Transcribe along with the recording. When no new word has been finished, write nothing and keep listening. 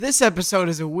This episode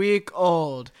is a week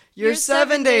old. You're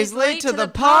 7 days late to the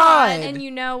pod. And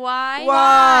you know why?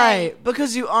 Why?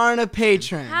 Because you aren't a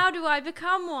patron. How do I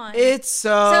become one? It's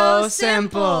so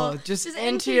simple. Just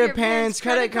enter your parents'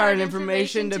 credit card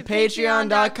information to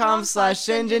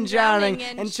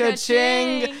patreon.com/sinjandrowning and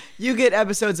cha-ching. You get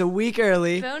episodes a week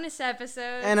early. Bonus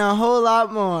episodes. And a whole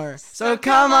lot more. So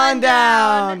come on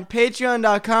down.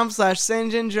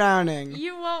 Patreon.com/sinjandrowning.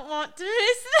 You won't want to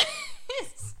miss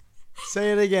this.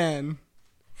 Say it again.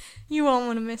 You won't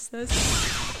want to miss this.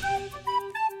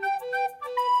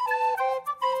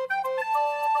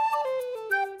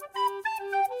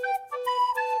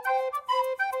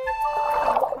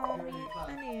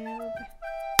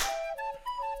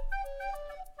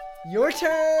 Your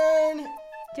turn.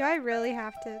 Do I really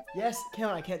have to? Yes,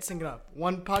 Kaylin, I can't sync it up.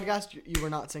 One podcast you were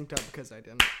not synced up because I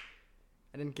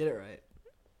didn't get it right.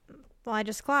 Well, I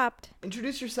just clapped.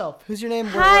 Introduce yourself. Who's your name?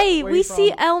 Hi, where we you see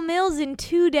from? Elle Mills in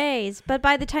 2 days, but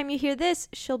by the time you hear this,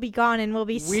 she'll be gone and we'll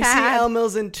be sad. We see Elle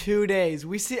Mills in 2 days.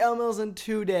 We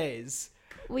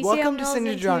Welcome to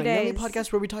Cindy Drowning, the only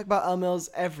podcast where we talk about Elle Mills,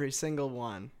 every single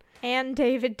one. And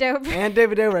David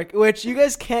Dobrik. Which you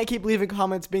guys can't keep leaving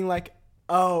comments being like,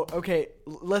 oh, okay,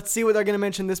 let's see what they're going to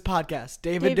mention this podcast.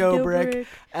 David Dobrik,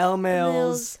 Elle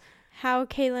Mills. How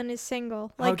Kaylin is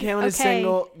single. Is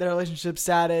single, their relationship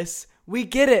status. We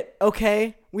get it,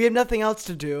 okay? We have nothing else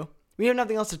to do. We have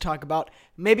nothing else to talk about.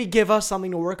 Maybe give us something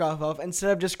to work off of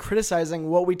instead of just criticizing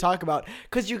what we talk about.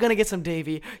 Because you're going to get some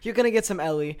Davey. You're going to get some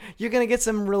Ellie. You're going to get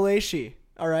some Relashi.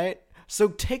 All right? So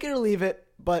take it or leave it,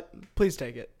 but please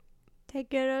take it.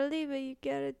 Take it or leave it. You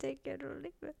gotta take it or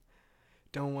leave it.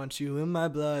 Don't want you in my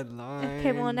bloodline.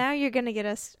 Okay, well, now you're going to get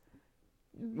us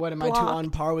What, am blocked. I too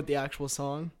on par with the actual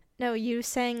song? No, you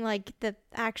sang, like, the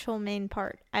actual main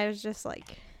part. I was just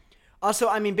like... Also,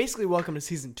 I mean, basically, welcome to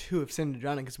season 2 of Cindy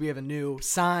Drowning because we have a new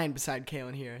sign beside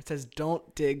Kaylin here. It says,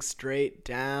 "Don't dig straight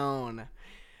down."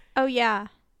 Oh, yeah.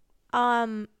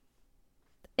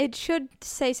 It should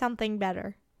say something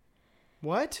better.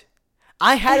 What?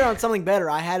 I had it on something better.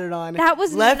 I had it on That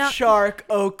was left not- shark,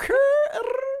 okr,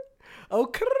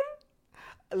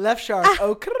 left shark,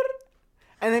 okr.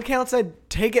 And then Kaylin said,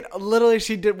 take it. Literally,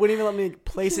 wouldn't even let me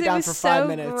place it down for 5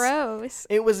 minutes. It was so gross.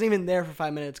 It wasn't even there for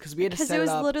 5 minutes because we had to set Because it was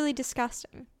up. literally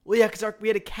disgusting. Well, yeah, because we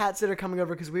had a cat sitter coming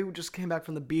over because we just came back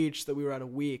from the beach that we were at a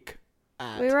week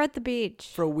at. We were at the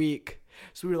beach. For a week.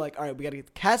 So we were like, all right, we got to get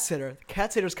the cat sitter. The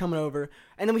cat sitter's coming over.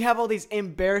 And then we have all these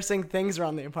embarrassing things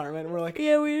around the apartment. And we're like,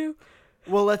 Yeah, we do.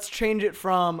 well, let's change it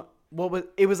from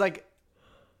it was like,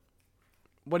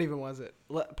 what even was it?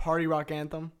 Party rock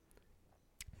anthem?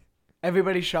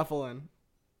 Everybody shuffling.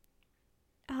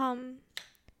 Something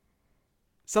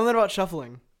about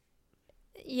shuffling.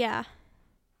 Yeah.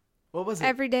 What was it?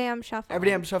 Every day I'm shuffling. Every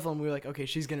day I'm shuffling. We were like, okay,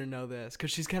 she's going to know this because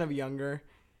she's kind of younger.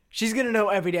 She's going to know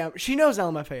every day. She knows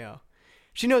LMFAO.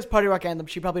 She knows Party Rock Anthem.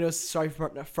 She probably knows Sorry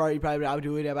for Not Party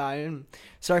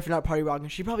Rocking.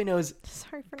 She probably knows.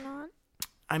 Sorry for not.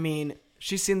 I mean,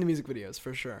 she's seen the music videos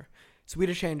for sure. So we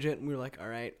had to change it and we were like, all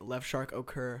right, left shark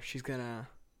occur.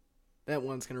 That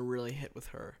one's going to really hit with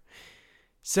her.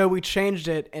 So we changed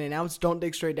it and now it's Don't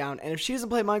Dig Straight Down. And if she doesn't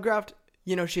play Minecraft,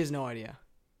 she has no idea.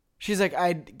 She's like,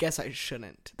 I guess I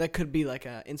shouldn't. That could be like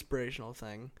an inspirational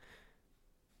thing.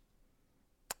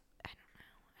 I don't know.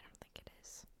 I don't think it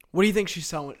is. What do you think she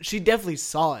saw? She definitely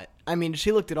saw it. I mean,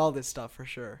 she looked at all this stuff for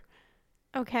sure.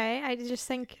 Okay, I just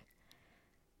think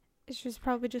she was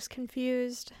probably just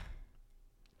confused.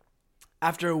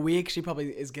 After a week, she probably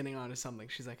is getting onto something.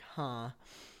 She's like, huh.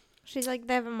 She's like,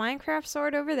 they have a Minecraft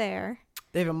sword over there.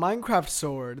 They have a Minecraft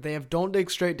sword. They have Don't Dig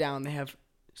Straight Down. They have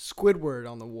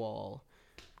Squidward on the wall.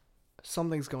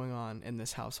 Something's going on in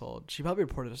this household. She probably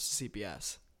reported us to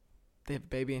CPS. They have a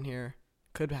baby in here.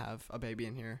 Could have a baby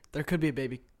in here. There could be a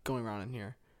baby going around in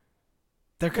here.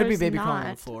 There could be a baby crawling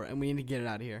on the floor, and we need to get it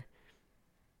out of here.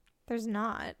 There's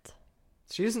not.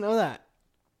 She doesn't know that.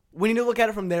 We need to look at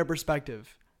it from their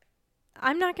perspective.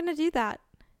 I'm not going to do that.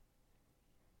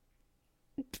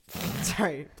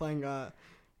 Sorry, playing,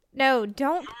 No,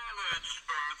 don't.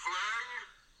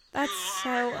 That's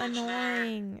so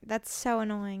annoying. That's so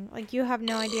annoying. Like, you have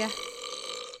no idea.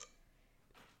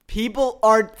 People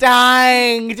are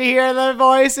dying to hear the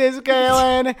voices,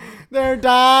 Kaylin. They're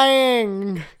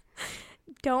dying.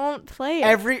 Don't play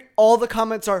it. All the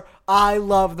comments are, I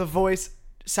love the voice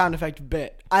sound effect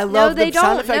bit. I love the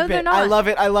sound effect bit. I love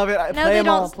it. I love it. No, they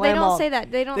don't. They don't say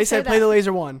that. They don't. They said play the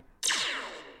laser one.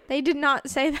 They did not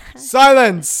say that.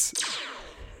 Silence.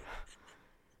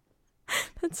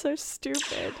 That's so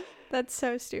stupid. That's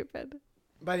so stupid.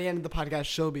 By the end of the podcast,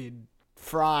 she'll be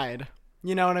fried.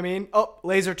 You know what I mean? Oh,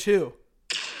 laser 2.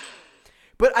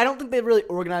 But I don't think they really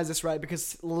organized this right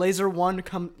because Laser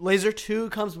 2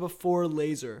 comes before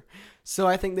Laser. So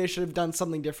I think they should have done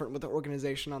something different with the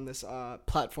organization on this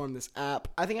platform, this app.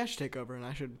 I think I should take over and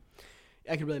I could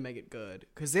really make it good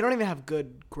because they don't even have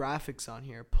good graphics on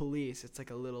here. Police, it's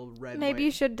like a little red. Maybe white,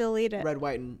 you should delete it. red,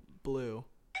 white, and blue.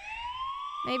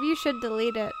 Maybe you should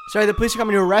delete it. Sorry, the police are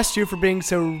coming to arrest you for being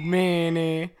so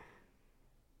meany.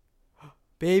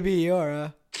 Baby, you're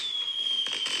a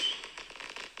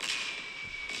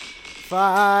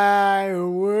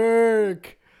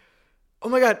firework. Oh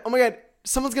my god,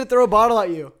 someone's gonna throw a bottle at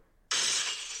you.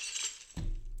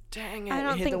 Dang it, I it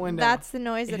don't hit think the window. that's the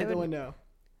noise It that hit it the would. window.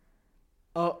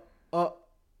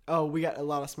 Oh, we got a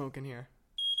lot of smoke in here.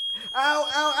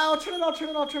 Ow, turn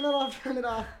it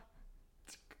off.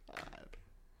 God.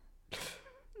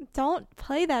 Don't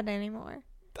play that anymore.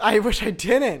 I wish I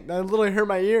didn't. That literally hurt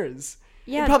my ears.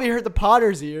 Yeah. It probably hurt the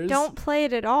Potter's ears. Don't play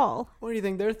it at all. What do you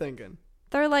think they're thinking?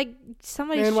 They're like,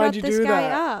 somebody Man, why'd shut you this do guy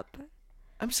that? up.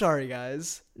 I'm sorry,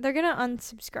 guys. They're gonna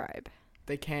unsubscribe.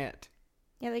 They can't.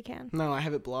 Yeah, they can. No, I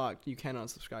have it blocked. You can't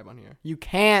unsubscribe on here. You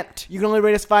can't. You can only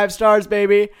rate us 5 stars,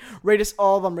 baby. Rate us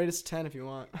all of them. Rate us 10 if you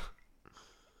want.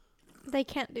 They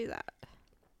can't do that.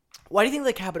 Why do you think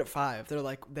they cap it at 5? They're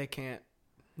like, they can't.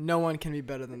 No one can be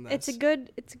better than this. It's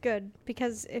good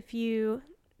because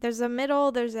there's a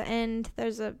middle, there's an end,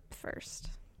 there's a first.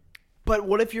 But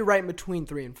what if you're right in between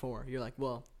 3 and 4? You're like,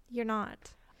 well, You're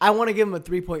not. I want to give them a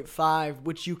 3.5,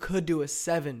 which you could do a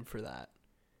 7 for that.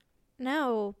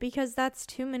 No, because that's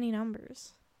too many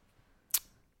numbers.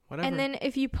 Whatever. And then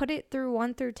if you put it through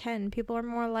 1 through 10, people are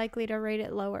more likely to rate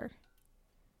it lower.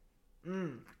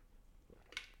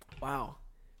 Wow.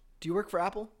 Do you work for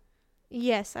Apple?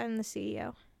 Yes, I'm the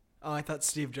CEO. Oh, I thought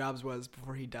Steve Jobs was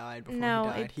before he died.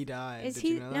 No, He died. Is Did he?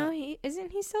 you know No, that?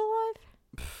 isn't he still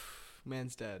alive?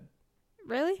 Man's dead.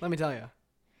 Really? Let me tell you.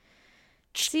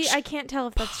 See, I can't tell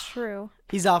if that's true.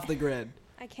 He's off the grid.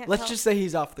 I can't. Let's tell. just say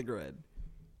he's off the grid.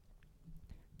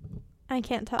 I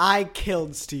can't tell. I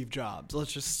killed Steve Jobs.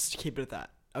 Let's just keep it at that.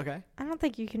 Okay? I don't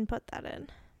think you can put that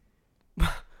in.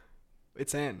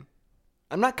 It's in.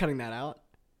 I'm not cutting that out.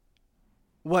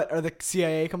 What, are the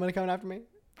CIA coming after me?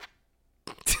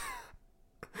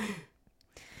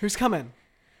 Who's coming?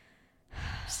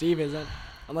 Steve isn't.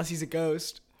 Unless he's a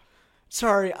ghost.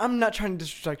 Sorry, I'm not trying to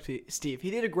disrespect Steve.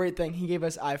 He did a great thing. He gave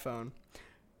us iPhone.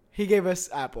 He gave us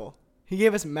Apple. He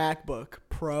gave us MacBook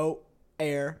Pro,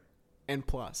 Air, and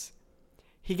Plus.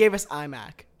 He gave us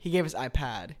iMac. He gave us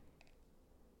iPad.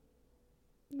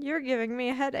 You're giving me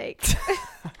a headache.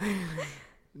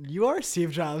 You are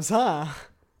Steve Jobs, huh?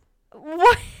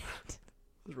 What? That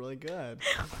was really good.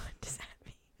 What does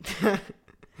that mean?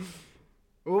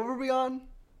 What were we on?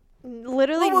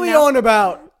 Literally. What were we on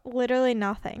about? Literally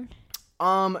nothing.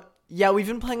 Yeah, we've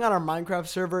been playing on our Minecraft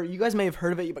server. You guys may have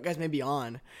heard of it. You guys may be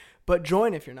on. But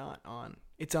join if you're not on.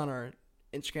 It's on our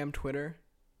Instagram, Twitter.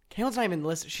 Kayla's not even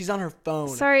listening. She's on her phone.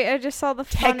 Sorry, I just saw the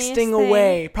funniest Texting thing.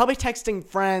 away. Probably texting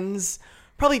friends.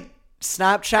 Probably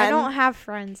Snapchatting. I don't have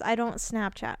friends. I don't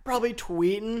Snapchat. Probably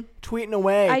tweeting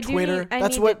away. I do Twitter. need- I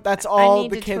That's need what. to- That's I all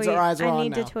need the to kids' tweet. eyes are I on need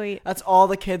now. to tweet. That's all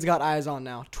the kids got eyes on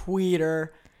now.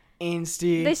 Twitter,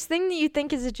 Insta. This thing that you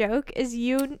think is a joke is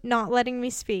you not letting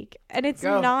me speak. And it's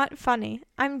Go. not funny.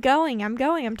 I'm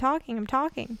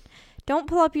talking. Don't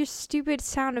pull up your stupid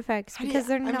sound effects because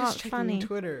they're I'm not just checking funny.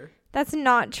 Twitter. That's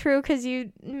not true because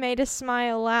you made a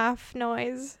smile laugh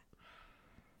noise.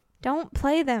 Don't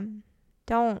play them.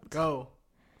 Don't. Go.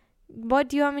 What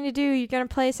do you want me to do? You're going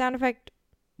to play a sound effect?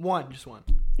 Just one.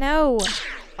 No.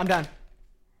 I'm done.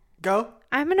 Go.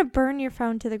 I'm going to burn your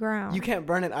phone to the ground. You can't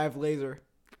burn it. I have laser.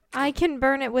 I can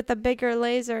burn it with a bigger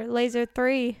laser. Laser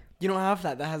 3. You don't have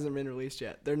that. That hasn't been released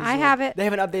yet. I have it. They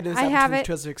haven't updated this I app have since it.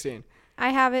 2016. I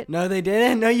have it. No, they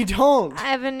didn't. No, you don't. I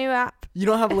have a new app. You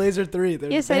don't have Laser 3.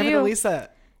 Yes, they I haven't do. released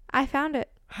that. I found it.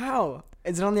 How?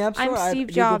 Is it on the App Store? I'm Steve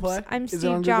Google Jobs. Play? I'm Is it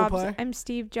Steve on Google Jobs. Play? I'm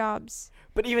Steve Jobs.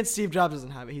 But even Steve Jobs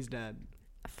doesn't have it. He's dead.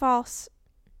 False.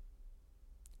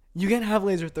 You can't have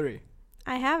Laser 3.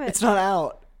 I have it. It's not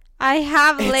out. I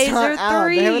have It's Laser not out.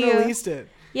 3. They haven't released it.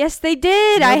 Yes, they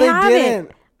did. No, I they have didn't.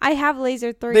 it. I have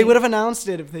Laser 3. They would have announced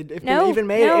it if they No, even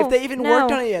made it. no, If they even no,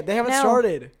 worked on it yet. They haven't no.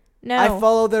 started. No. I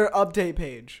follow their update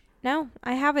page. No,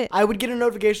 I have it. I would get a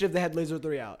notification if they had Laser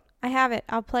 3 out. I have it.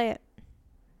 I'll play it.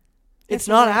 It's Yes,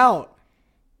 I not will. out.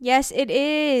 Yes, it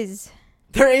is.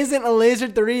 There isn't a Laser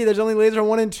 3. There's only Laser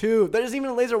 1 and 2. There's even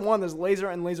a Laser 1. There's Laser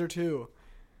and Laser 2.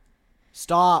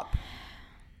 Stop.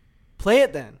 Play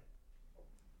it then.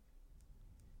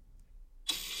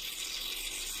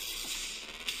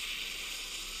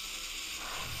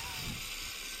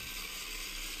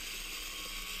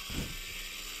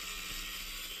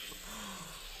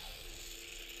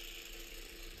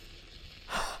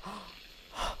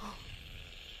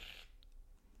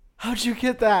 How'd you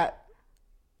get that?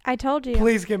 I told you.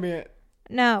 Please give me it.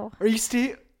 No. Are you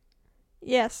Steve?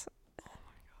 Yes.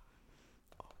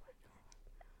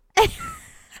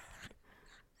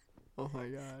 Oh my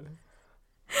god.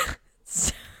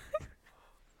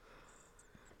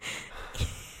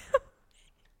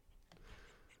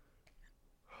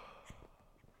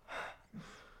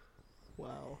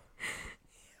 Wow.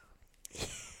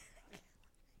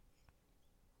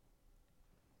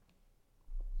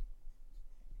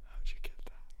 How'd you get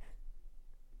that?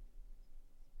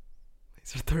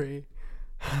 These are 3.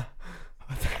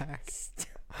 What the heck?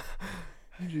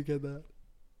 How'd you get that?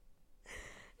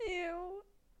 Ew.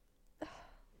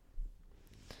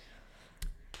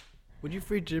 Would you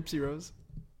free Gypsy Rose?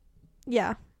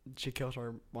 Yeah. She killed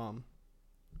her mom.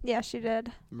 Yeah, she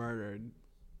did. Murdered.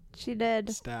 She did.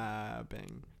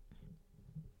 Stabbing.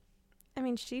 I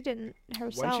mean, she didn't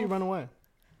herself. Why'd she run away?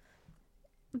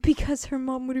 Because her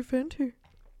mom would defend her.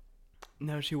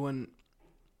 No, she wouldn't.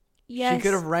 Yes. She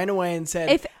could have ran away and said,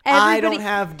 If I everybody- don't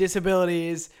have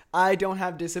disabilities. I don't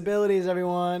have disabilities,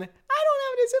 everyone. I don't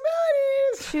have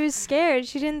disabilities. She was scared.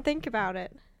 She didn't think about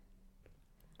it.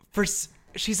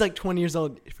 She's like 20 years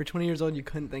old. For 20 years old, you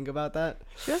couldn't think about that?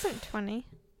 She wasn't 20.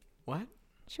 What?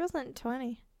 She wasn't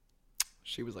 20.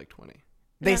 She was like 20.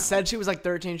 They No. said she was like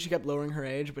 13. She kept lowering her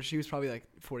age, but she was probably like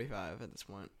 45 at this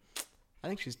point. I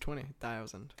think she's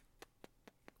 20,000.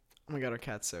 Oh my god, our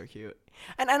cat's so cute.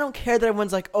 And I don't care that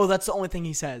everyone's like, oh, that's the only thing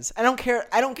he says. I don't care.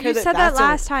 I don't care You that said that that's the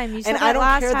only- last time. You said and that I don't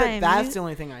last care time. that that's You- the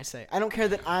only thing I say. I don't care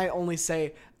that I only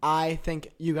say I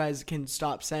think you guys can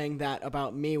stop saying that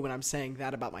about me when I'm saying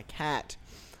that about my cat.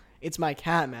 It's my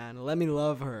cat, man. Let me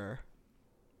love her.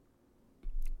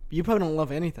 You probably don't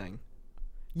love anything.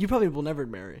 You probably will never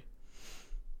marry.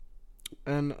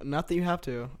 And not that you have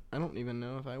to. I don't even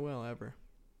know if I will ever.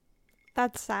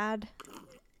 That's sad.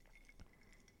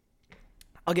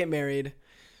 I'll get married.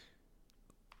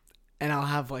 And I'll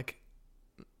have like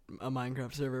a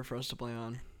Minecraft server for us to play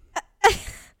on.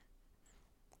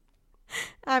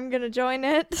 I'm gonna join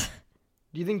it.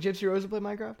 Do you think Gypsy Rose will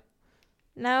play Minecraft?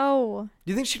 No.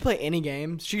 Do you think she'd play any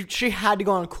games? She had to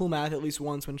go on Cool Math at least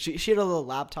once when she had a little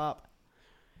laptop.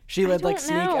 She I would like don't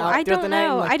sneak know. out I throughout the don't night and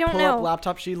know. like I don't pull up know.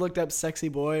 laptop. She looked up Sexy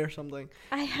Boy or something.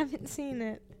 I haven't seen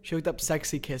it. She looked up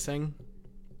Sexy Kissing.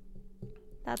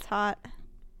 That's hot.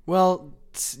 Well,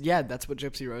 yeah, that's what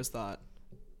Gypsy Rose thought.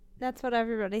 That's what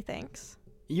everybody thinks.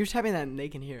 You're tapping that and they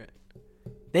can hear it.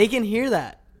 They can hear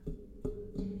that.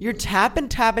 You're tapping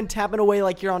away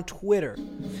like you're on Twitter.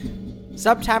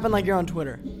 Stop tapping like you're on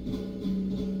Twitter.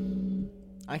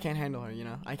 I can't handle her, you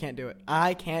know? I can't do it.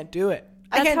 I can't do it.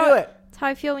 I can't do it. That's how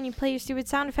I feel when you play your stupid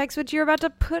sound effects, which you're about to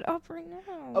put up right now.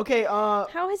 Okay, How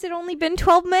has it only been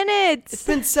 12 minutes? it's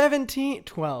been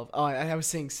 12. Oh, I was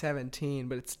saying 17,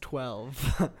 but it's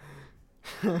 12.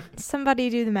 Somebody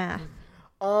do the math.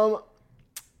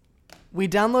 We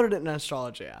downloaded an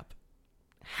astrology app.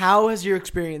 How has your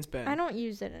experience been? I don't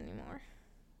use it anymore.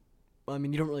 Well, I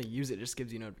mean, you don't really use it. It just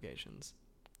gives you notifications.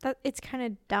 It's kind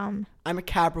of dumb. I'm a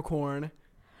Capricorn.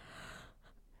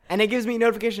 And it gives me a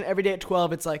notification every day at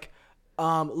 12. It's like,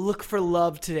 look for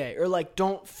love today. Or like,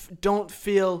 don't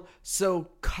feel so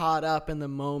caught up in the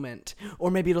moment.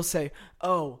 Or maybe it'll say,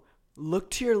 oh, look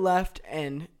to your left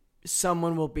and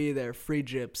someone will be there. Free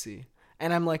Gypsy.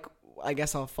 And I'm like, I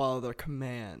guess I'll follow their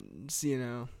commands, you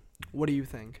know. What do you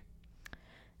think?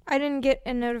 I didn't get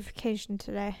a notification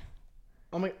today.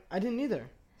 Oh my, I didn't either.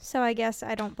 So I guess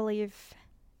I don't believe.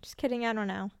 Just kidding, I don't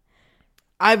know.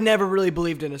 I've never really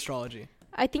believed in astrology.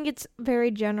 I think it's very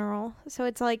general. So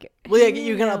it's like, Well, yeah, who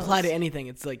you're going to apply knows? to anything.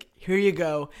 It's like, here you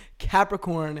go.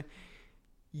 Capricorn,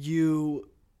 you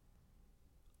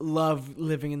love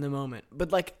living in the moment.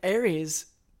 But like Aries,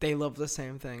 they love the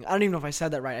same thing. I don't even know if I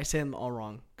said that right. I say them all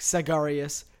wrong.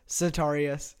 Sagarius,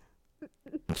 Satarius,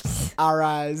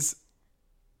 Aries,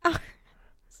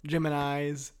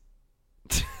 Geminis.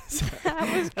 That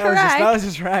was That correct. was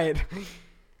just right.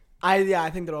 I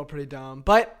think they're all pretty dumb.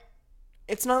 But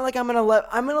it's not like I'm gonna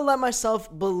let myself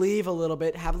believe a little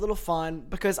bit, have a little fun,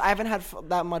 because I haven't had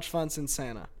that much fun since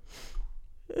Santa.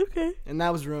 Okay. And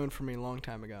that was ruined for me a long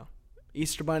time ago.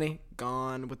 Easter Bunny,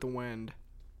 Gone with the Wind.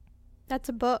 That's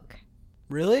a book.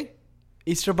 Really?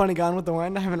 Easter Bunny, Gone with the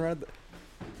Wind? I haven't read that.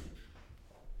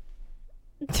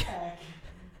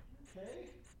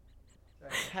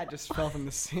 That cat just fell from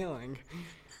the ceiling.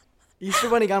 Easter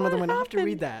Bunny, Gone with the What Wind. I have to happened?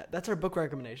 read that. That's our book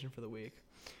recommendation for the week.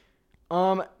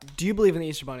 Do you believe in the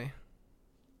Easter Bunny?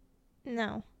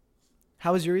 No.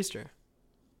 How was your Easter?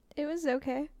 It was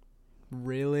okay.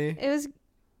 Really? It was.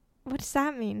 What does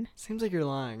that mean? Seems like you're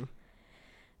lying.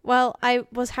 Well, I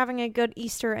was having a good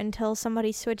Easter until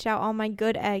somebody switched out all my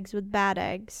good eggs with bad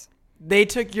eggs. They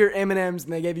took your M&Ms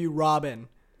and they gave you Robin.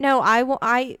 No,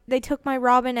 they took my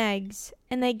Robin eggs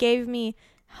and they gave me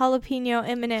jalapeno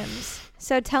M&Ms.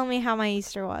 So tell me how my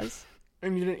Easter was.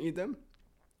 And you didn't eat them?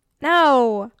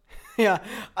 No. Yeah,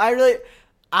 I don't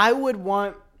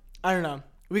know.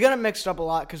 We got it mixed up a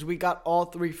lot because we got all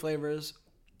 3 flavors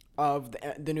of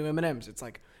the new M&Ms. It's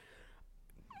like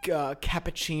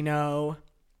cappuccino,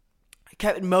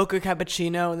 mocha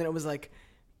cappuccino, and then it was like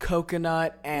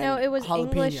coconut and No, it was jalapeno.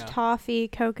 English toffee,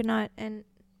 coconut, and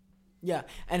Yeah,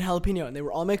 and jalapeno, and they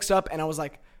were all mixed up, and I was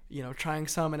like, trying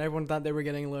some, and everyone thought they were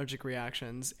getting allergic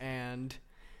reactions, and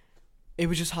it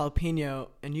was just jalapeno,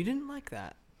 and you didn't like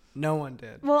that. No one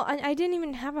did. well, I didn't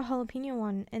even have a jalapeno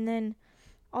one, and then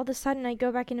all of a sudden I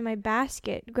go back into my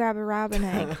basket, grab a Robin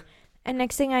egg, and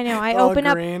next thing I know, I open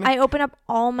up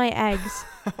all my eggs,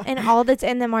 and all that's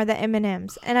in them are the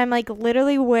M&Ms, and I'm like,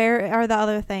 literally, where are the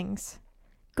other things?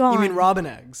 Gone. You mean Robin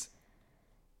eggs?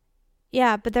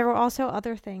 Yeah, but there were also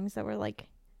other things that were like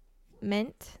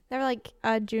mint. They were like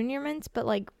junior mints, but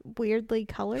like weirdly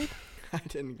colored. I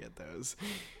didn't get those.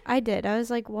 I did. I was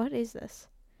like, what is this?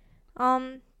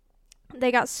 They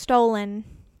got stolen,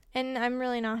 and I'm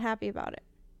really not happy about it.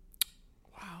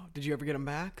 Wow. Did you ever get them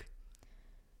back?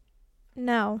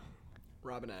 No.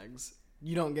 Robin eggs.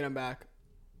 You don't get them back.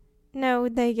 No,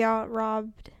 they got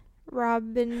robbed.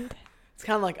 Robin. It's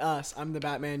kind of like us. I'm the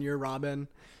Batman, you're Robin.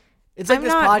 It's like I'm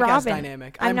this not podcast Robin.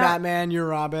 dynamic. I'm I'm not- Batman, you're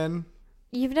Robin.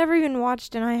 You've never even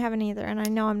watched, and I haven't either, and I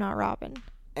know I'm not Robin.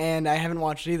 And I haven't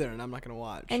watched either, and I'm not going to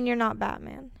watch. And you're not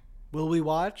Batman. Will we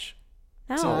watch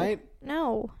No. tonight?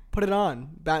 No. Put it on.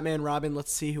 Batman, Robin,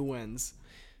 let's see who wins.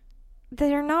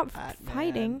 They're not Batman,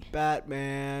 fighting.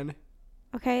 Batman.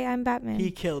 Okay, I'm Batman.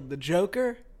 He killed the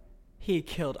Joker. He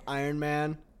killed Iron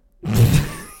Man.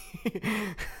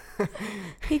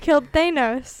 He killed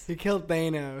Thanos. He killed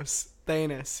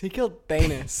Thanos. He killed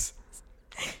Thanos.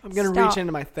 I'm going to Stop. reach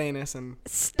into my Thanos and...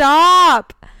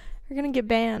 Stop! You're gonna get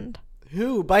banned.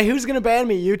 Who? By who's going to ban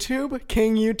me? YouTube?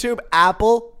 King YouTube?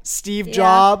 Apple? Steve Yeah.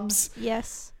 Jobs?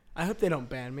 Yes. I hope they don't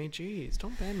ban me. Jeez,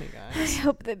 don't ban me, I guys.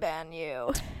 hope they ban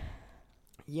you.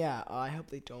 Yeah, I hope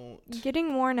they don't.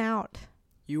 Getting worn out.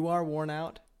 You are worn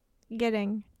out?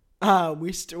 Getting.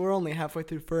 We're only halfway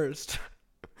through first.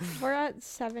 We're at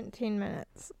 17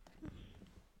 minutes.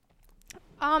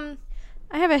 I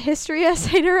have a history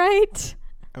essay to write,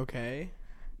 Okay.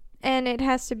 and it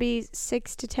has to be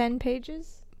 6 to 10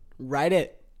 pages. Write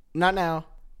it. Not now.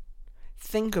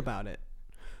 Think about it.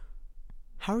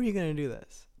 How are you going to do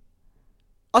this?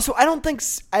 Also, I don't think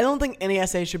any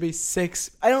essay should be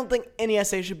 6. I don't think any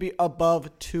essay should be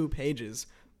above 2 pages.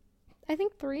 I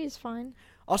think 3 is fine.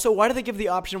 Also, why do they give the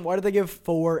option? Why do they give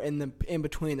 4 in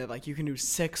between that? Like, you can do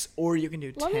 6 or you can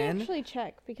do 10. Let me actually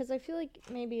check, because I feel like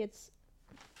maybe it's...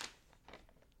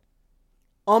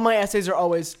 All my essays are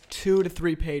always 2 to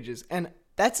 3 pages, and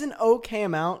that's an okay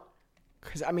amount.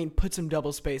 Because, I mean, put some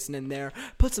double spacing in there.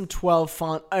 Put some 12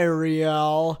 font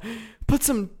Arial. Put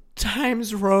some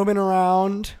Times Roman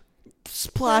around.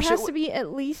 Splash it it. has to be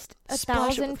at least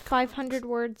Splash it with 1,500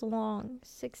 words long.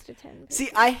 6 to 10 pages. See,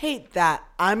 I hate that.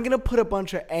 I'm going to put a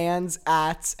bunch of ands,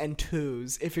 ats, and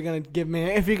twos if you're going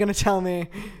to tell me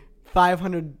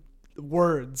 500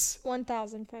 words.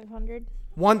 1,500.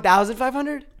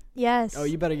 1,500? Yes. Oh,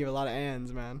 you better give a lot of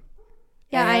ands, man.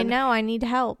 Yeah, I And- know. I need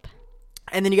help.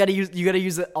 And then you gotta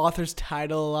use the author's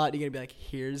title a lot. You gotta be like,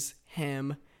 here's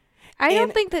him. I don't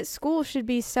And- think that school should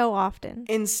be so often.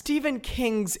 In Stephen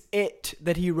King's It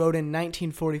that he wrote in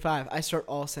 1945, I start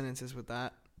all sentences with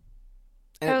that.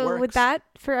 And it works. With that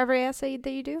for every essay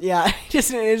that you do? Yeah, it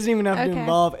doesn't even have to Okay.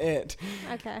 involve it.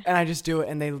 Okay. And I just do it,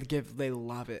 and they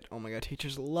love it. Oh my god,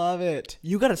 teachers love it.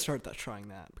 You gotta start trying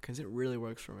that because it really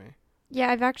works for me. Yeah,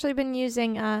 I've actually been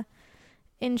using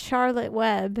in Charlotte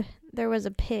Web, there was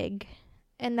a pig.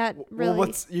 And that really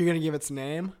Well, you're gonna give its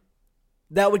name?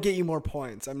 That would get you more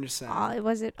points. I'm just saying.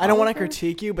 was it I don't want to Oliver?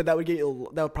 critique you, but that would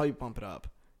probably bump it up.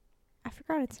 I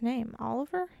forgot its name.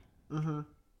 Oliver? Mm-hmm.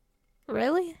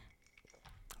 Really?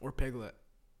 Or Piglet.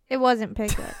 It wasn't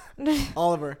Piglet.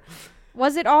 Oliver.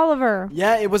 Was it Oliver?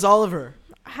 Yeah, it was Oliver.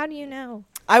 How do you know?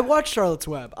 I watched Charlotte's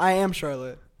Web. I am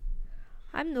Charlotte.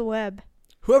 I'm the web.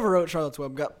 Whoever wrote Charlotte's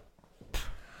Web got,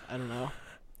 I don't know,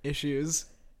 issues.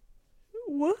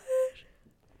 What?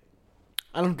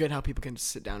 I don't get how people can just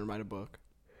sit down and write a book.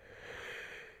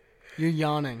 You're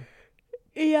yawning.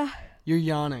 Yeah. You're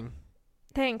yawning.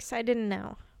 Thanks. I didn't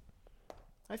know.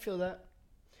 I feel that.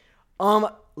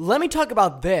 Let me talk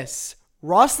about this.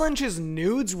 Ross Lynch's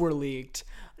nudes were leaked.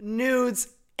 Nudes,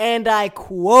 and I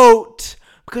quote,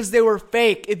 because they were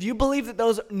fake. If you believe that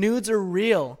those nudes are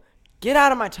real, get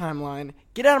out of my timeline.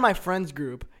 Get out of my friends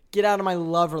group. get out of my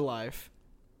lover life.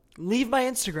 Leave my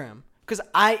Instagram. Because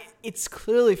it's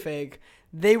clearly fake.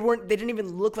 They didn't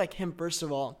even look like him, first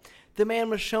of all. The man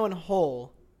was showing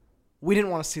whole. We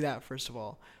didn't want to see that, first of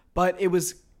all. But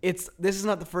this is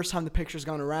not the first time the picture's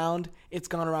gone around. It's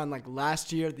gone around like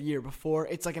last year, the year before.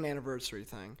 It's like an anniversary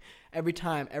thing. Every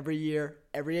time, every year,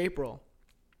 every April.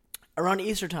 Around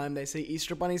Easter time, they say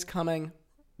Easter Bunny's coming,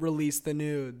 release the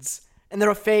nudes. And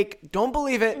they're fake. Don't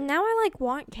believe it. Now I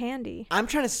want candy. I'm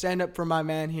trying to stand up for my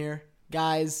man here.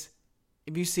 Guys,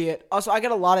 if you see it. Also, I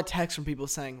got a lot of texts from people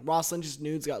saying, Ross Lynch's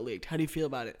nudes got leaked. How do you feel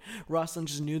about it? Ross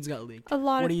Lynch's nudes got leaked. A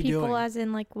lot what of are you people, doing? as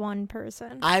in one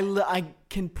person. I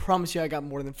can promise you I got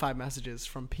more than 5 messages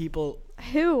from people.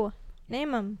 Who?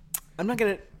 Name them. I'm not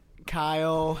going to...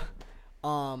 Kyle.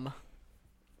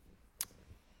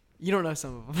 You don't know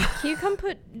some of them. Can you come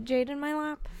put Jade in my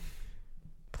lap?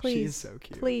 Please. She's so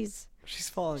cute. Please. She's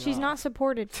falling off. She's not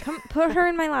supported. Come put her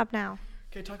in my lap now.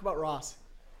 Okay, talk about Ross.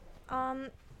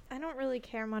 I don't really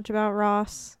care much about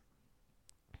Ross.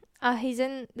 He's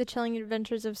in The Chilling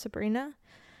Adventures of Sabrina.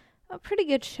 A pretty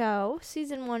good show.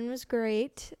 Season 1 was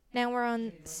great. Now we're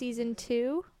on season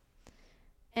 2.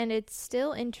 And it's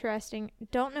still interesting.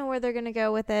 Don't know where they're going to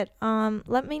go with it.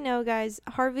 Let me know, guys.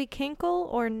 Harvey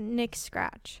Kinkle or Nick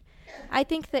Scratch? I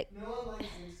think that... No one likes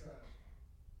Nick Scratch.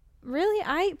 Really?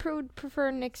 I would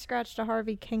prefer Nick Scratch to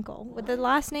Harvey Kinkle. With the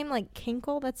last name like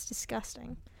Kinkle, that's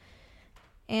disgusting.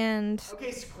 And...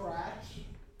 Okay, Scratch.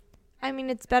 I mean,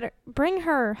 it's better. Bring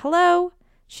her. Hello?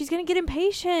 She's going to get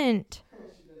impatient.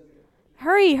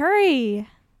 Hurry, hurry.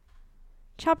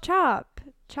 Chop, chop.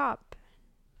 Chop.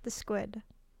 The squid.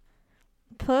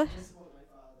 Push.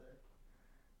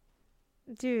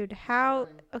 Dude, how...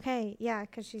 Okay, yeah,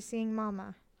 because she's seeing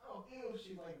Mama. Oh, ew,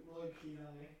 she really peed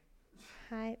on me.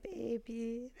 Hi,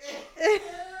 baby.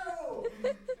 Ew!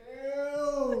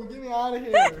 Ew! Get me out of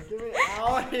here! Get me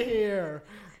out of here!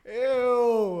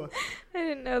 Ew! I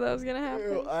didn't know that was going to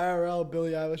happen. Ew, IRL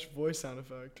Billie Eilish voice sound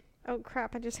effect. Oh,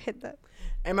 crap, I just hit that.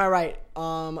 Am I right?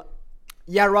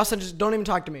 Yeah, Ross, just don't even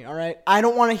talk to me, all right? I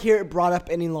don't want to hear it brought up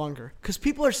any longer. Because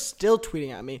people are still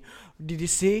tweeting at me. Did you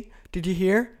see? Did you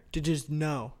hear? Did you just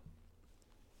know?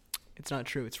 It's not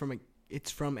true. It's from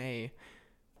a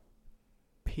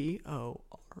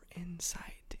PORN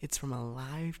site. It's from a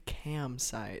live cam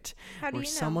site. How do where you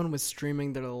know? someone was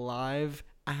streaming their live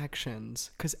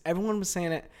actions. Because everyone was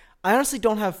saying it. I honestly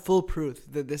don't have full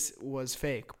proof that this was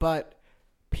fake. But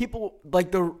people,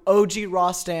 like the OG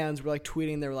Raw stands, were like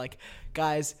tweeting. They were like,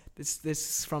 guys, this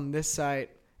is from this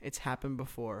site. It's happened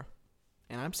before.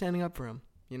 And I'm standing up for him.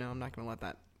 You know, I'm not going to let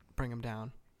that bring him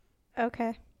down.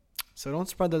 Okay. So don't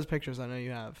spread those pictures. I know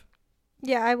you have.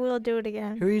 Yeah, I will do it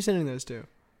again. Who are you sending those to?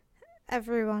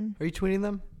 Everyone. Are you tweeting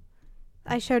them?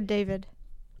 I showed David.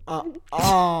 No.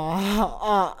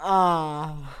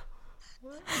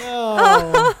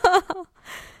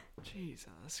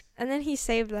 Jesus. And then he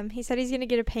saved them. He said he's going to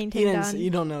get a painting done. You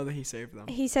don't know that he saved them.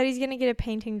 He said he's going to get a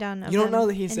painting done of You don't them know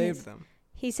that he in saved his- them.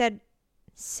 He said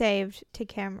saved to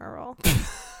camera roll.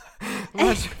 I'm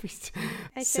not sure if he's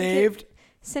I saved.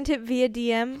 Sent it via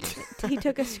DM. He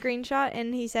took a screenshot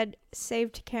and he said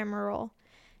saved to camera roll.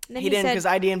 And then He didn't, said, because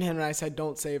I DM'd him and I said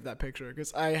don't save that picture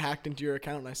because I hacked into your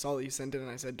account and I saw that you sent it and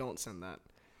I said don't send that.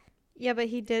 yeah, but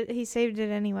he did. He saved it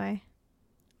anyway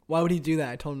Why would he do that?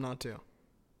 I told him not to.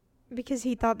 because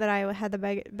he thought that I had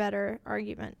the better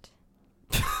argument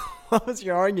What was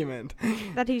your argument?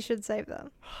 that he should save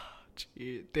them.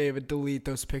 Gee, David, delete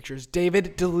those pictures.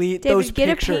 David, delete those get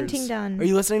pictures. a painting done. Are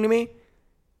you listening to me?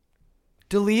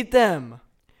 Delete them.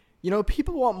 You know,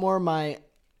 people want more of my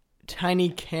tiny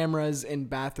cameras in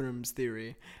bathrooms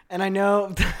theory. And I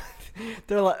know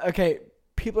they're like, okay,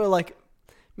 people are like,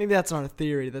 maybe that's not a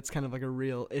theory. That's kind of like a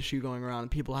real issue going around.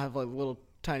 People have like little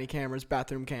tiny cameras,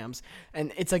 bathroom cams.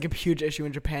 And it's like a huge issue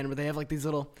in Japan where they have like these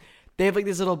little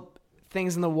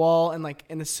things in the wall and like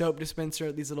in the soap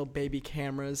dispenser, these little baby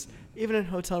cameras. Even in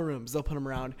hotel rooms, they'll put them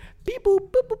around. Beep,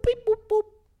 boop, boop, boop, beep, boop, boop.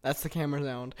 That's the camera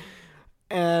sound.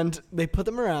 And they put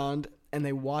them around and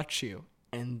they watch you.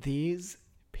 And these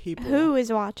people... Who is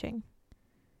watching?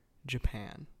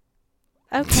 Japan.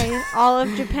 Okay, all of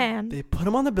Japan. They put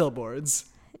them on the billboards.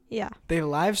 Yeah. They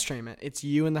live stream it. It's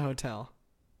you in the hotel.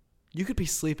 You could be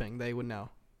sleeping. They would know.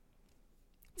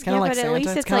 It's kind of like but at Santa.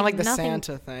 least It's kind of like the nothing.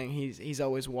 Santa thing. He's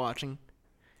always watching.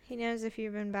 He knows if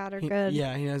you've been bad or He good.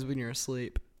 knows when you're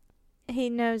asleep. He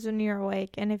knows when you're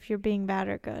awake and if you're being bad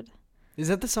or good. Is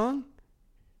that the song?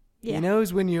 Yeah. He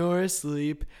knows when you're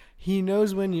asleep. He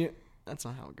knows when you... That's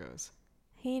not how it goes.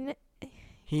 He knows...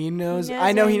 knows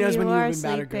I know he when knows when you are you've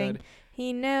been bad or sleeping. good.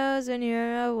 He knows when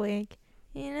you're awake.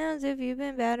 He knows if you've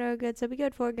been bad or good. So be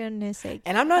good for goodness sake.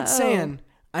 And I'm not Uh-oh. saying...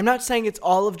 I'm not saying it's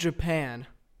all of Japan.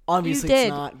 Obviously, You did. it's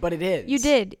not, but it is. You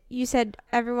did. You said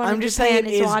everyone I'm in just Japan saying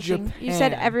it is is watching. You said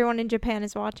Japan. everyone in Japan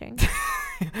is watching.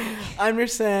 I'm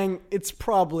just saying it's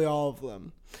probably all of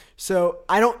them. So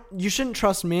you shouldn't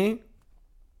trust me,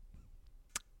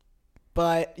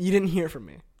 but you didn't hear from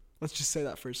me. Let's just say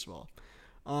that first of all.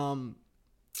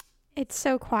 It's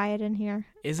so quiet in here.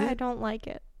 Is I it? don't like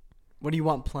it. What do you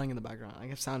want playing in the background? I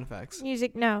guess sound effects.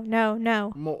 Music, no.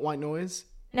 White noise?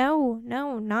 No,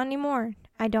 not anymore.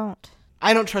 I don't.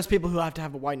 I don't trust people who have to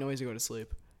have a white noise to go to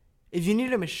sleep. If you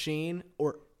need a machine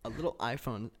or a little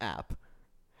iPhone app,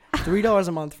 $3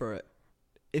 a month for it.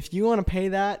 If you want to pay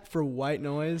that for white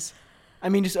noise, I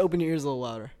mean, just open your ears a little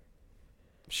louder.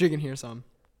 Sure, you can hear some.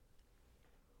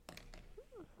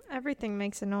 Everything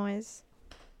makes a noise.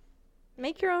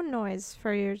 Make your own noise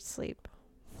for your sleep.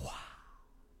 Wow.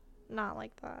 Not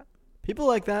like that. People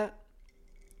like that.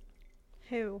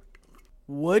 Who?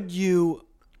 Would you...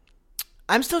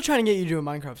 I'm still trying to get you to do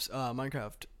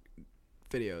Minecraft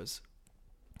videos.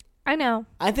 I know.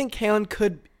 I think Kaylin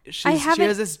could... She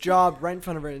has this job right in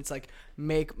front of her, and it's like,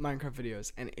 make Minecraft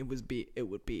videos, and it would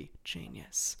be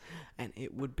genius, and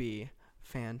it would be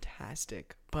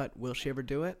fantastic. But will she ever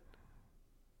do it?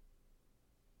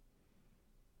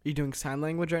 Are you doing sign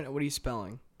language right now? What are you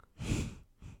spelling?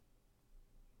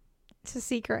 It's a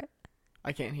secret.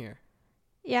 I can't hear.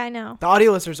 Yeah, I know. The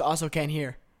audio listeners also can't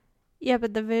hear. Yeah,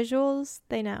 but the visuals,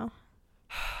 they know.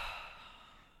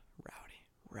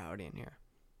 Rowdy in here.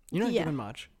 You're not Yeah. giving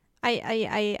much.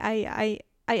 I.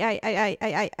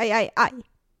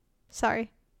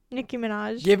 Sorry. Nicki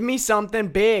Minaj. Give me something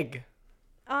big.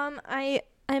 I'm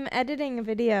editing a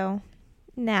video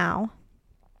now.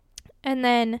 And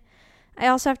then I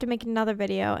also have to make another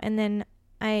video, and then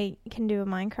I can do a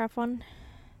Minecraft one.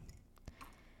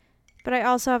 But I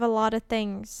also have a lot of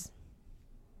things.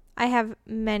 I have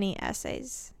many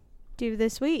essays due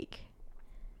this week.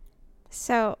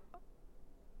 So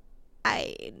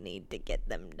I need to get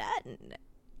them done.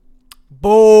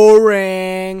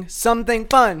 Boring. Something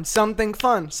fun. Something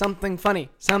fun. Something funny.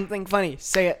 Something funny.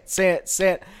 Say it. Say it. Say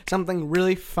it. Something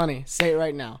really funny. Say it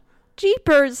right now.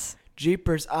 Jeepers.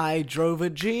 Jeepers. I drove a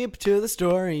Jeep to the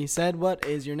store. He said, "What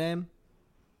is your name?"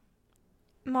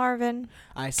 Marvin.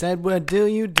 I said, "What do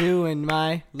you do in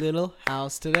my little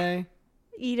house today?"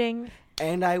 Eating.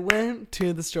 And I went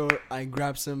to the store. I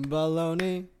grabbed some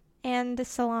bologna. And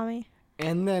salami.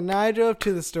 And then I drove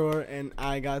to the store and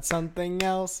I got something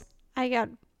else. I got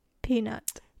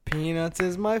peanut. Peanuts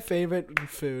is my favorite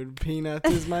food. Peanuts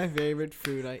is my favorite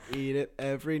food. I eat it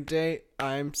every day.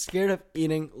 I'm scared of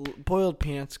eating boiled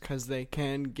peanuts because they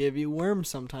can give you worms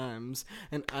sometimes.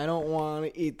 And I don't want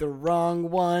to eat the wrong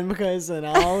one because then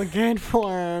I'll get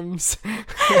worms.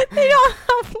 They don't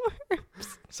have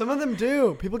worms. Some of them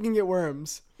do. People can get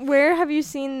worms. Where have you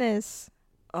seen this?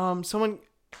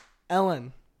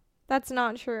 Ellen. That's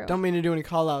not true. Don't mean to do any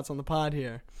call outs on the pod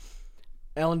here.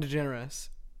 Ellen DeGeneres.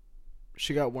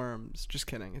 She got worms. Just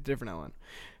kidding. A different Ellen.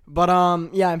 But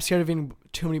yeah, I'm scared of eating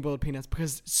too many boiled peanuts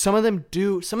because some of them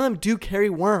do carry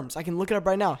worms. I can look it up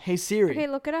right now. Hey Siri. Okay,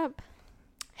 look it up.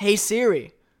 Hey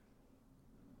Siri.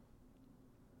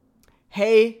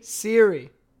 Hey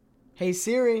Siri. Hey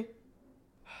Siri.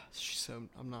 She's so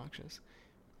obnoxious.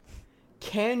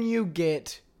 Can you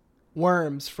get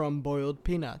worms from boiled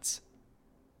peanuts?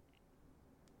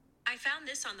 I found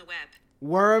this on the web.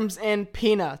 Worms and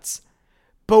peanuts.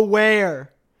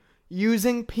 Beware.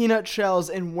 Using peanut shells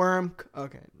and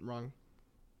Okay, wrong.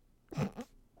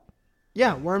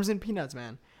 Yeah, worms and peanuts,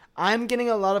 man. I'm getting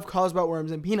a lot of calls about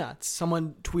worms and peanuts.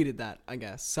 Someone tweeted that, I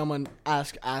guess. Someone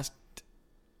asked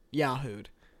Yahoo'd.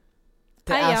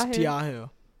 They Hi, asked Yahoo.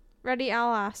 Ready,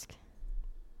 I'll ask.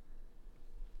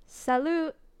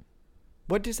 Salut.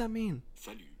 What does that mean?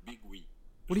 Salut, Big Oui.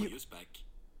 What do you- Joyeuse Pâques.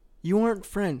 You aren't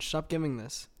French. Stop giving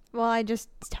this. Well, I just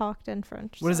talked in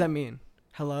French. What does that mean?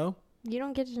 Hello? You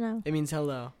don't get to know. It means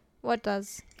hello. What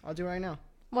does? I'll do it right now.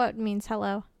 What means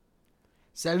hello?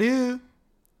 Salut.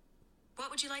 What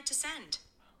would you like to send?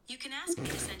 You can ask me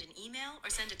to send an email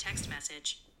or send a text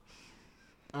message.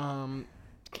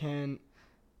 Can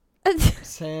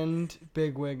send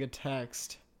Bigwig a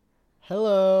text.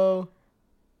 Hello.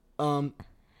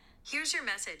 Here's your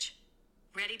message.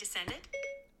 Ready to send it?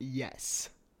 Yes.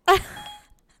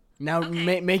 Now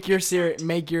Okay, make yours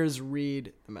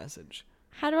read the message.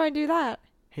 How do I do that?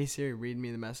 Hey Siri, read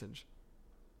me the message.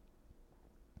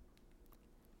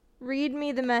 Read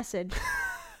me the message.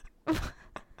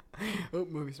 Oh,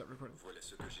 movie stop recording. Voilà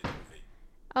ce que j'ai trouvé.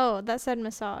 Oh, that said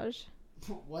massage.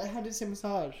 What? How did it say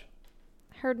massage?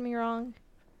 Heard me wrong.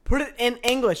 Put it in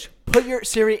English. Put your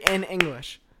Siri in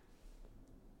English.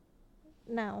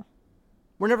 No.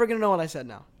 We're never gonna know what I said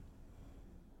now.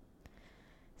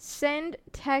 Send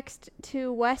text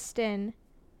to Weston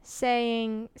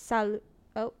saying salut.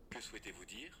 Oh, Que souhaitez-vous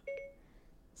dire?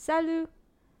 salut.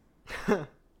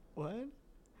 What?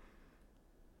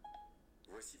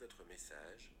 Voici votre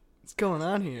message. What's going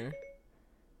on here?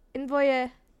 Envoye.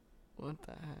 What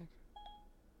the heck?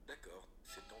 D'accord,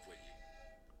 c'est envoyé.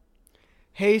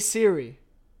 Hey Siri.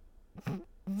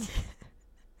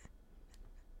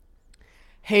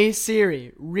 Hey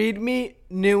Siri, read me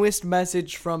newest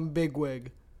message from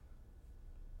Bigwig.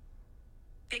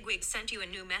 Bigwig sent you a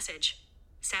new message.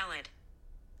 Salad.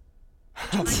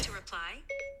 Would you like to reply?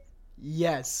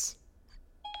 Yes.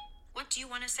 What do you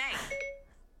want to say?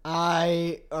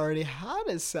 I already had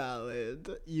a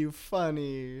salad. You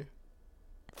funny.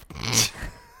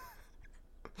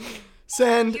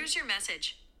 Send. Here's your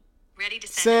message. Ready to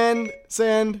send?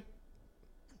 Send.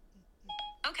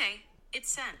 Okay, it's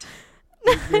sent.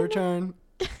 Your turn.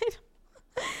 I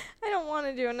don't want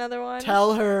to do another one.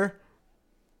 Tell her.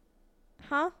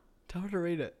 Huh? Tell her to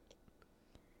read it.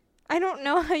 I don't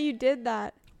know how you did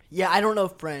that. Yeah, I don't know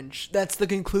French. That's the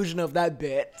conclusion of that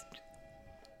bit.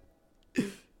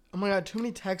 Oh my god, too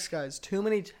many texts, guys. Too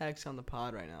many texts on the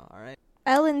pod right now, alright?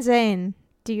 Ellen Zane,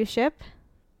 do you ship?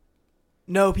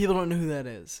 No, people don't know who that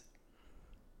is.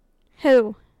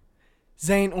 Who?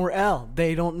 Zayn or Elle.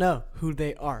 They don't know who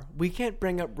they are. We can't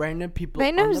bring up random people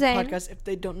They know on the Zayn. podcast if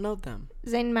they don't know them.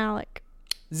 Zayn Malik.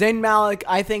 Zayn Malik,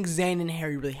 I think Zayn and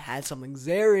Harry really had something.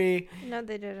 Zari, No,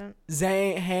 they didn't.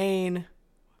 Zayn, Hain.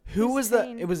 Who Who's was the...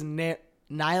 Hain? It was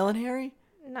Niall and Harry?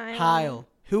 Niall. Kyle.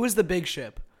 Who was the big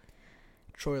ship?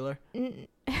 Troiler. N-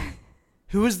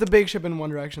 Who was the big ship in One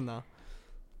Direction, though?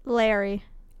 Larry.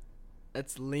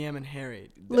 That's Liam and Harry.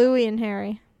 Louis and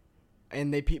Harry.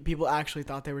 And people actually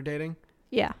thought they were dating?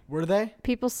 Yeah. Were they?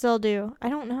 People still do. I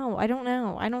don't know. I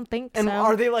don't think And so.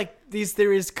 are they like these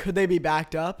theories? Could they be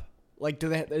backed up? Like, do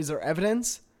they? Is there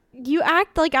evidence? You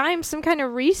act like I'm some kind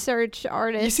of research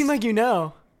artist. You seem like you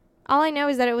know. All I know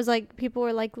is that it was like people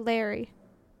were like Larry.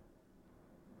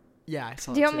 Yeah, I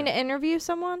saw. Do you that want me too. to interview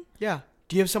someone? Yeah.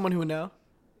 Do you have someone who would know?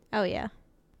 Oh yeah.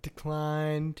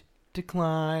 Declined.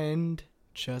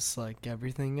 Just like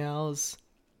everything else.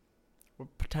 What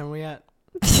time are we at?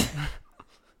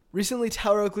 Recently,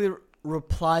 Tyler Oakley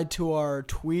replied to our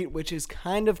tweet, which is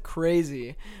kind of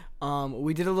crazy.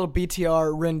 We did a little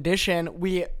BTR rendition.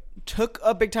 We took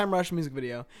a Big Time Rush music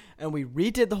video and we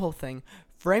redid the whole thing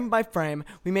frame by frame.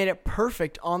 We made it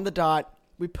perfect on the dot.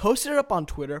 We posted it up on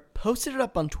Twitter.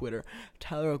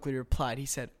 Tyler Oakley replied. He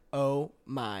said, "Oh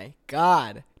my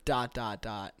god, ...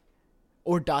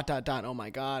 Or ... Oh my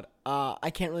god.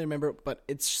 I can't really remember, but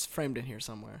it's framed in here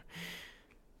somewhere.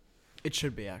 It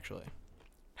should be, actually.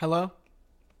 Hello?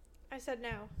 I said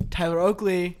no. Tyler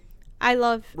Oakley I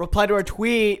replied to our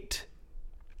tweet.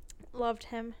 loved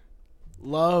him.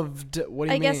 Loved. What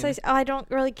do you I mean? guess I don't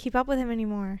really keep up with him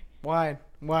anymore. Why?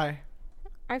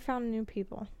 I found new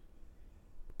people.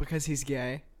 Because he's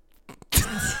gay.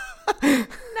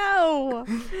 No.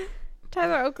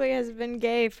 Tyler Oakley has been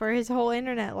gay for his whole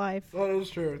internet life. That is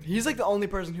true. He's like the only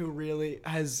person who really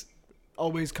has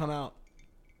always come out.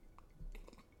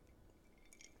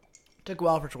 Took a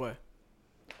while for Troy.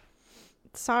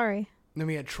 Sorry. Then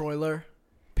we had Troiler.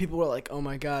 People were like, "Oh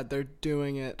my god, they're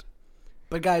doing it."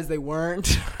 But guys, they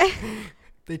weren't.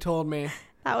 They told me.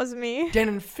 That was me. Dan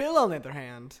and Phil, on the other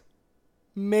hand,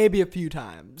 maybe a few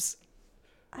times.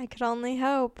 I could only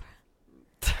hope.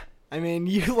 I mean,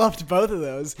 you loved both of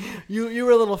those. You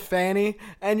were a little Fanny,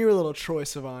 and you were a little Troy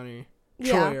Savani.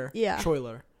 Yeah.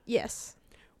 Troiler. Yes.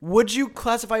 Would you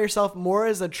classify yourself more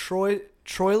as a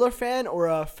Troiler fan or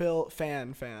a Phil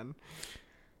fan? Fan.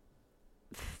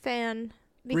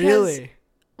 Because, Really?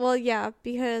 Well, yeah,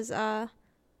 because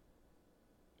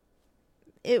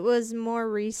it was more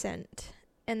recent.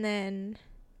 And then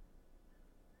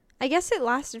I guess it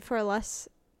lasted for a less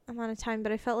amount of time,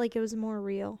 but I felt like it was more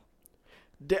real.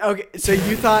 Okay, so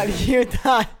you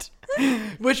thought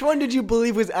which one did you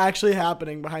believe was actually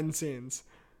happening behind the scenes?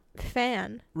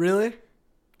 Fan. Really?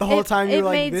 The whole time you were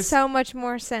like made this? so much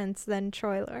more sense than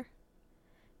Troiler.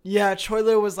 Yeah,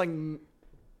 Troiler was like,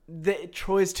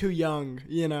 Troy's too young,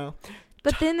 you know?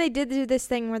 But then they did do this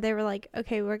thing where they were like,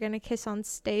 okay, we're going to kiss on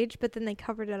stage, but then they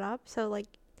covered it up. So, like,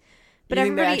 but You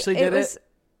think they everybody, actually did was,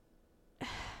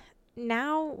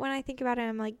 Now, when I think about it,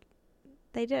 I'm like,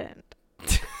 they didn't.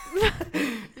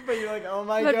 But you're like, oh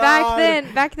my But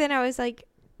god. back then I was like,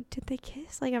 did they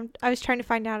kiss? Like, I was trying to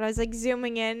find out. I was like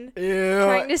zooming in, Ew.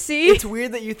 trying to see. It's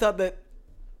weird that you thought that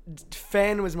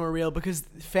Fan was more real because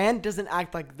Fan doesn't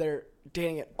act like they're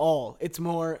dating at all. It's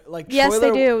more like Yes,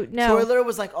 they do. No. Troiler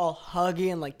was like all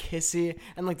huggy and like kissy,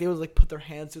 and like they would like put their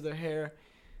hands through their hair.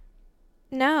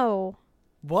 No.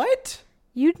 What?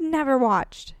 You'd never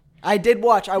watched. I did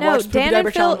watch. I watched Poopy Dan and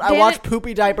Diaper Phil- Challenge. I Dan watched and-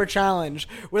 Poopy Diaper Challenge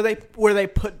where they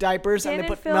put diapers Dan and they and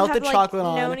put Phil melted have, like, chocolate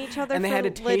on, known each other and they for had to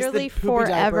taste literally the poopy diaper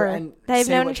forever. and They've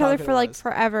say known what each other chocolate for it like was.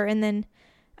 forever, and then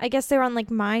I guess they were on like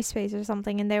MySpace or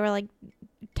something, and they were like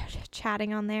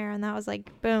chatting on there, and that was like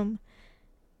boom.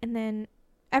 And then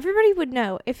everybody would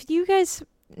know if you guys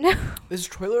know Is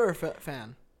Troiler or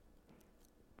fan?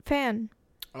 fan.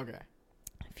 Okay.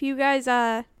 If you guys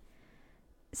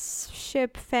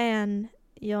ship fan,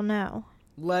 you'll know.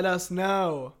 Let us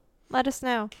know. Let us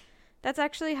know. That's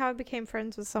actually how I became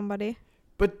friends with somebody.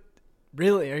 But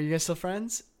really, are you guys still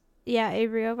friends? Yeah,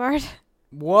 Avery Ovard.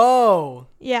 Whoa.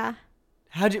 Yeah.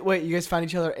 How'd you wait? You guys find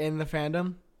each other in the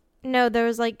fandom? No, there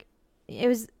was like, it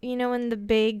was, when the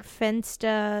big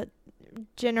Finsta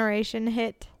generation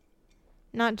hit.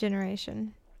 Not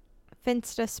generation.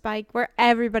 Finsta spike, where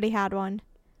everybody had one.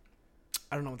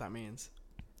 I don't know what that means.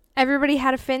 Everybody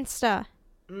had a Finsta.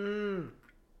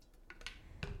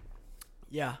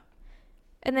 Yeah.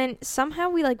 And then somehow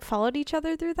we like followed each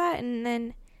other through that, and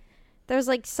then there was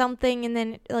like something, and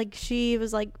then like she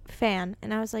was like fan,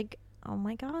 and I was like, oh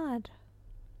my god.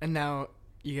 And now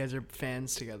you guys are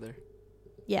fans together.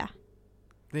 Yeah.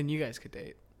 Then you guys could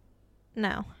date.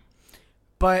 No.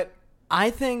 But I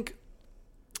think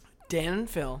Dan and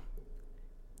Phil,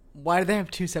 why do they have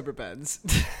two separate beds?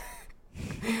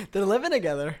 They're living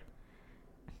together.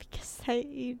 Because they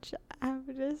each have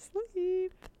to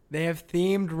sleep. They have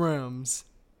themed rooms.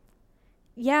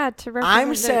 Yeah, to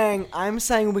represent. I'm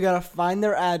saying we gotta find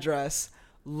their address,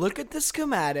 look at the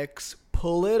schematics,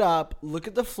 pull it up, look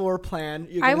at the floor plan.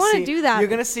 I want to do that. You're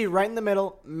gonna see right in the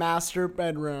middle, master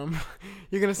bedroom.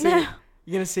 You're gonna see. No.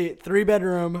 You're gonna see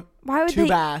 3-bedroom, Why would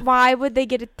 2-bath. Why would they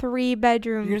get a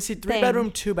 3-bedroom? You're gonna see thing?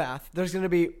 3-bedroom, 2-bath. There's gonna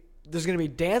be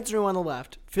Dan's room on the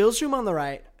left, Phil's room on the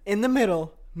right, in the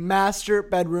middle, master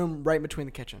bedroom right between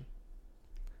the kitchen,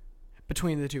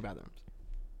 between the 2 bathrooms,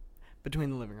 between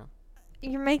the living room.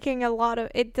 You're making a lot of.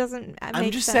 It doesn't make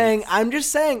I'm just sense.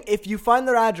 saying. If you find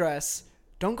their address,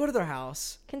 don't go to their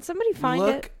house. Can somebody find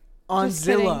Look it? on Just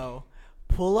kidding. Zillow.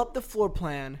 Pull up the floor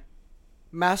plan.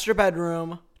 Master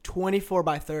bedroom, 24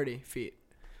 by 30 feet.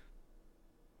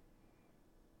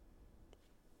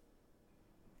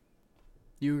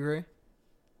 You agree?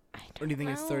 Or do you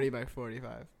think it's 30 by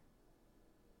 45?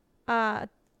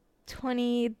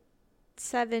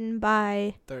 27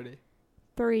 by 30.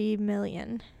 3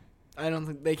 million. I don't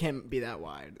think they can't be that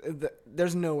wide.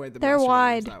 There's no way the They're master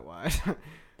wide. bedroom's that wide.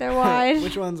 They're wide.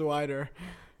 Which one's wider?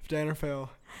 Dan or Phil?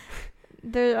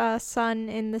 The son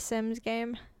in the Sims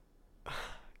game.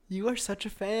 You are such a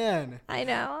fan. I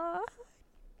know.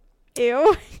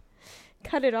 Ew.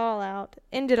 Cut it all out.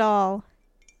 End it all.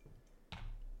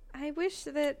 I wish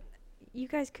that you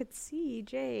guys could see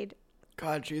Jade.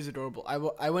 God, she's adorable.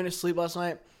 I went to sleep last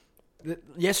night.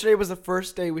 Yesterday was the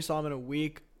first day we saw him in a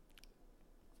week.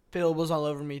 Phil was all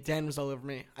over me. Dan was all over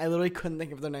me. I literally couldn't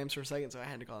think of their names for a second, so I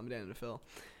had to call them Dan and Phil.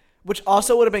 Which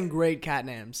also would have been great cat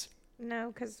names.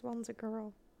 No, because one's a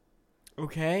girl.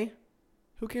 Okay?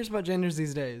 Who cares about genders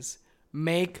these days?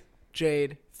 Make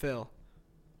Jade Phil.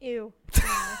 Ew.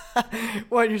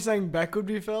 What, you're saying Beck would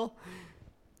be Phil?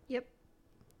 Yep.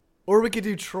 Or we could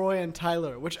do Troy and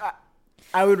Tyler, which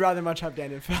I would rather much have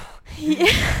Dan and Phil.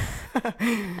 Yeah.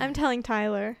 I'm telling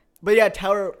Tyler. But yeah,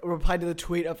 Tyler replied to the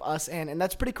tweet of us and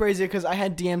that's pretty crazy because I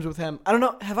had DMs with him. I don't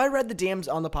know, have I read the DMs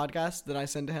on the podcast that I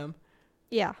sent to him?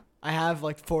 Yeah. I have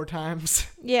like 4 times.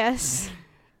 Yes.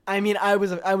 I mean, I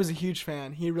was a huge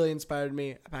fan. He really inspired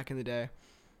me back in the day.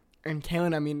 And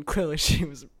Kaylin, I mean, clearly she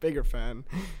was a bigger fan.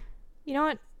 You know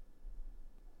what?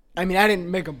 I mean, I didn't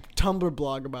make a Tumblr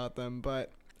blog about them,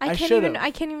 but I can't should have.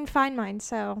 I can't even find mine,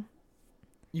 so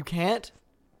You can't?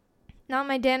 not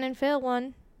my Dan and Phil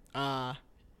one.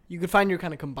 You could find your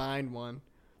kind of combined one.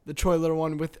 The Troy Little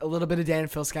one with a little bit of Dan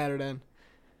and Phil scattered in.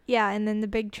 Yeah, and then the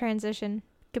big transition.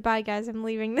 Goodbye, guys. I'm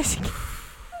leaving this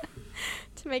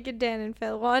to make a Dan and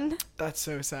Phil one. That's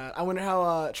so sad. I wonder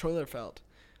how Troiler felt.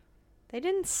 They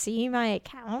didn't see my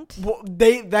account. Well,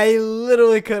 they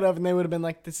literally could have, and they would have been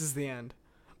like, "This is the end."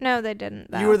 No, they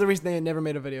didn't. Though. You were the reason they had never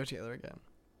made a video together again.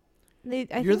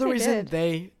 You're the reason did.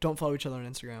 they don't follow each other on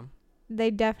Instagram. They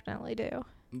definitely do.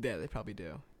 Yeah, they probably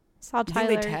do. Saw You think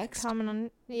Tyler they text? comment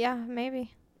on. Yeah,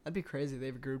 maybe. That'd be crazy. They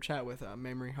have a group chat with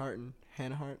Memory Hart and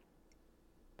Hannah Hart.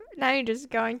 Now you're just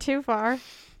going too far.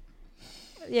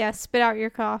 Yeah, spit out your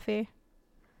coffee.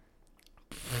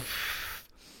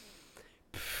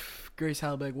 Grace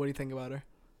Halbig, what do you think about her?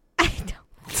 I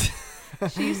don't.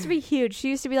 She used to be huge. She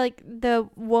used to be like the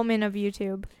woman of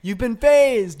YouTube. You've been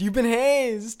phased. You've been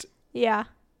hazed. Yeah.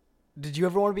 Did you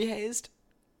ever want to be hazed?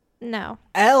 No.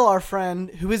 Elle, our friend,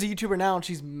 who is a YouTuber now, and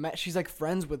she's like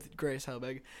friends with Grace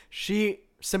Helbig. She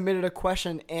submitted a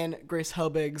question in Grace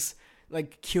Helbig's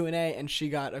like Q&A, and she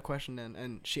got a question in,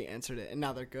 and she answered it, and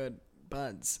now they're good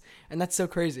buds. And that's so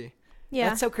crazy. Yeah.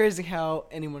 That's so crazy how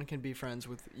anyone can be friends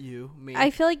with you, me.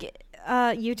 I feel like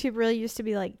YouTube really used to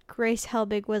be like Grace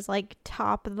Helbig was like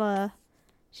top of the.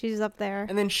 She's up there.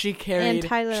 And then she carried.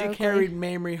 Tyler She Oakley. carried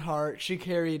Mamrie Hart. She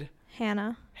carried.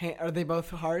 Hannah. Are they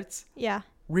both Harts? Yeah.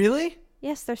 Really?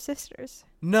 Yes, they're sisters.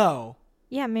 No.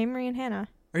 Yeah, Mamrie and Hannah.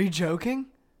 Are you joking?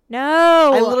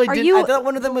 No. I literally Are didn't. you I thought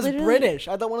one of them was literally- British.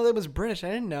 I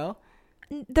didn't know.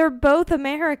 They're both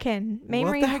American.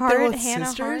 Mamrie the heck, Hart, they're both Hannah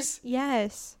sisters? Hart.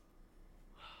 Yes.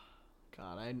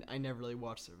 God, I never really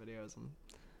watched their videos.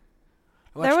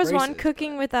 There was one Grace's,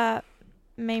 cooking with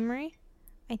Mamrie,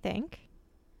 I think.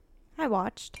 I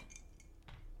watched.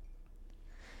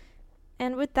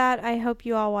 And with that, I hope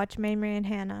you all watch Mamrie and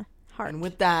Hannah Hart. And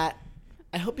with that,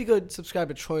 I hope you go subscribe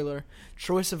to Troyler,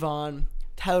 Troy Sivan,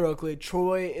 Tyler Oakley.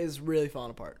 Troy is really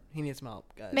falling apart. He needs some help,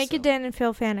 guys. Make a Dan and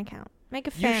Phil fan account. Make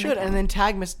a fan You should, account. and then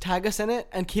tag us in it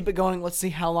and keep it going. Let's see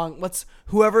how long.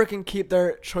 Whoever can keep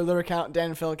their Troyler account, Dan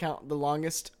and Phil account, the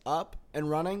longest up and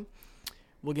running,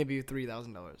 we'll give you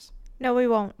 $3,000. No, we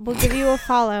won't. We'll give you a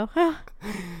follow.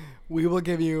 We will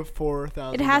give you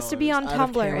 $4,000. It has to be on out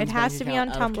of Tumblr. It Caitlin's has bank to be account,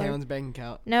 on out of Tumblr. Caitlin's bank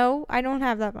account. No, I don't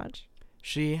have that much.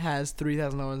 She has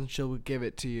 $3,000 and she'll give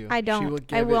it to you. I don't. She will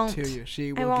give I it won't. to you. She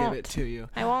I will give won't. it to you.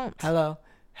 I won't.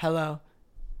 Hello.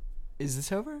 Is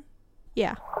this over?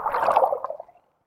 Yeah.